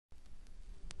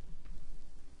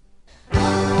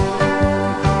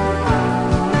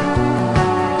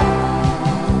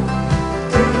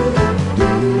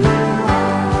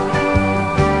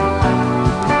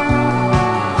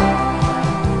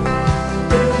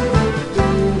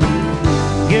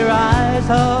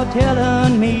saw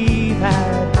telling me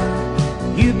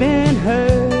that you've been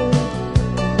hurt.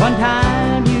 One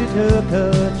time you took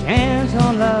a chance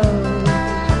on love,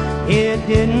 it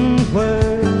didn't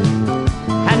work.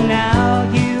 And now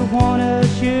you want to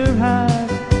assure us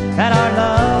that our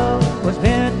love was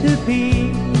meant to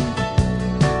be.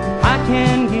 I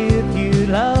can give you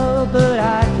love, but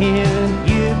I can't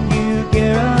give you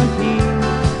guarantee.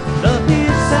 Love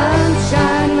is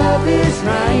sunshine, love is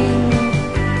rain,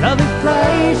 love is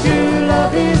pleasure,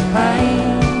 love is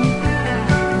pain.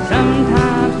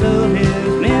 Sometimes love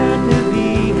is meant to be,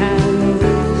 and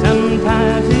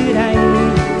sometimes it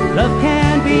ain't. Love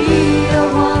can be a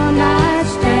one-night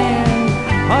stand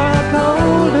or a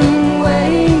golden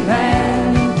wedding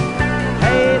band.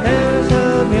 Hey, there's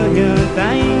a million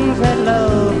things that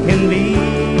love can be.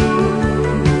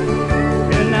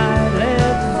 Tonight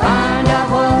let's find out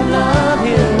what love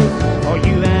is for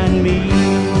you and me.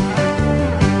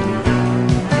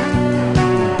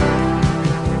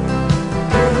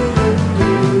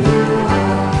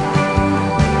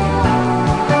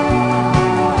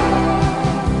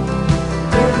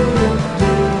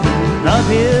 Love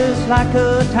is like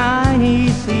a tiny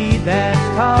seed that's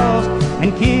tossed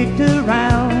and kicked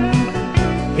around.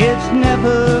 It's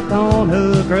never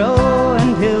gonna grow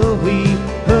until we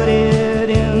put it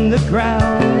in the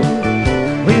ground.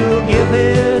 We'll give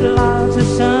it lots of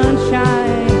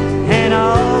sunshine and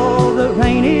all the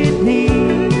rain it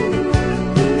needs.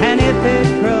 And if it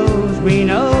grows, we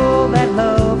know that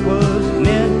love was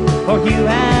meant for you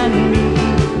and me.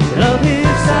 Love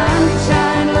is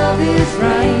sunshine, love is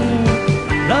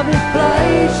rain, love is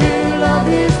pleasure, love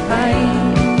is pain.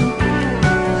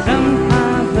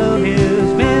 Sometimes love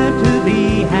is meant to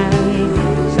be, and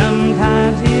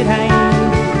sometimes it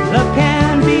ain't. Love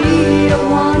can be a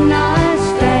one-night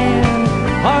stand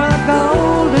or a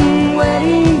golden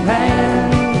wedding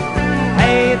band.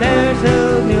 Hey, there's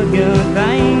a million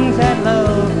things that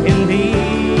love can be.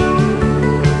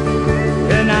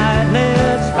 Tonight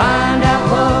let's find out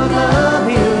what love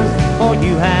is for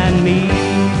you and me.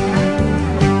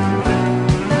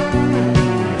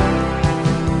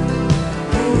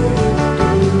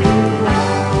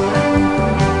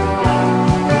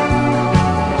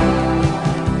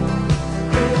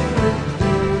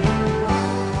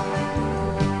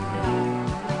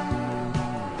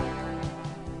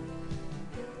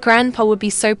 Grandpa would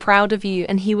be so proud of you,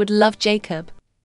 and he would love Jacob.